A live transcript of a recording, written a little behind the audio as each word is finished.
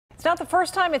It's not the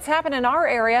first time it's happened in our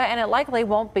area, and it likely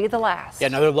won't be the last. Yeah,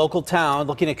 another local town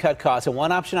looking to cut costs, and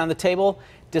one option on the table,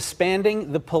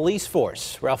 disbanding the police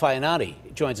force. Ralph Iannotti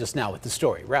joins us now with the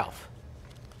story. Ralph.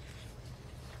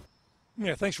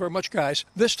 Yeah, thanks very much, guys.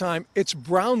 This time it's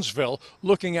Brownsville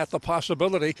looking at the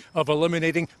possibility of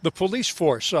eliminating the police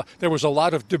force. There was a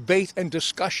lot of debate and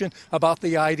discussion about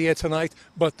the idea tonight,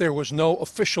 but there was no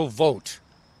official vote.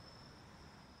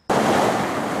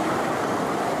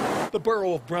 The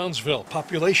borough of Brownsville,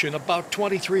 population about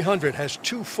 2,300, has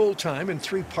 2 full-time and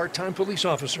 3 part-time police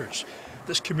officers.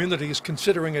 This community is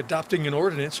considering adopting an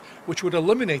ordinance which would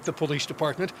eliminate the police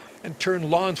department and turn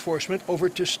law enforcement over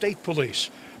to state police.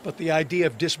 But the idea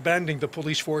of disbanding the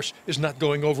police force is not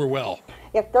going over well.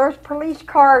 If there's police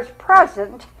cars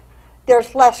present,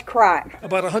 there's less crime.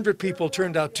 About 100 people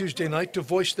turned out Tuesday night to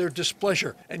voice their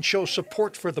displeasure and show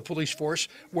support for the police force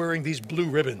wearing these blue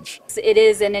ribbons. It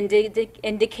is an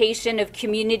indication of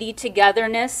community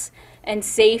togetherness and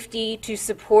safety to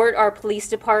support our police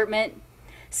department,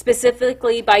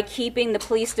 specifically by keeping the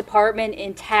police department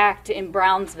intact in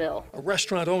Brownsville. A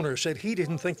restaurant owner said he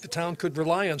didn't think the town could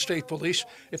rely on state police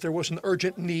if there was an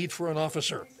urgent need for an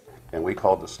officer. And we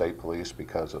called the state police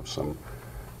because of some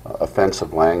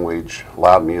offensive language,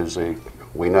 loud music.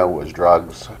 We know it was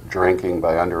drugs, drinking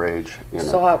by underage.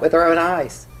 Saw it with our own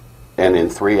eyes. And in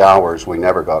 3 hours, we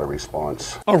never got a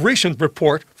response. A recent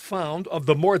report found of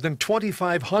the more than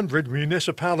 2,500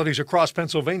 municipalities across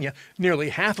Pennsylvania, nearly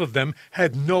half of them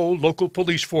had no local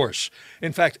police force.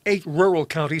 In fact, 8 rural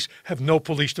counties have no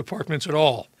police departments at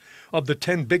all. Of the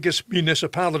 10 biggest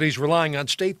municipalities relying on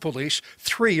state police,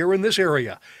 3 are in this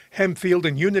area: Hempfield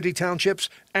and Unity Townships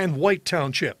and White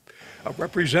Township. A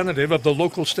representative of the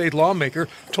local state lawmaker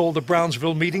told the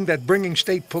Brownsville meeting that bringing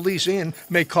state police in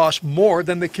may cost more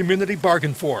than the community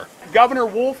bargained for. Governor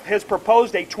Wolf has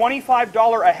proposed a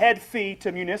 $25 a head fee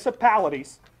to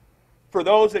municipalities for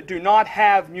those that do not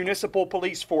have municipal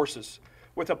police forces.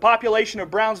 With a population of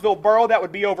Brownsville Borough, that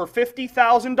would be over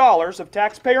 $50,000 of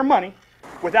taxpayer money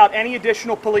without any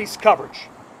additional police coverage.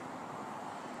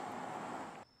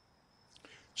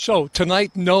 So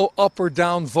tonight, no up or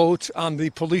down vote on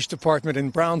the police department in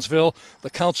Brownsville. The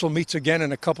council meets again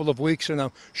in a couple of weeks, and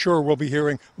I'm sure we'll be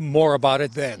hearing more about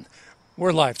it then.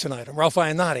 We're live tonight. I'm Ralph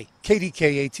Iannotti,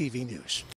 KDKA-TV News.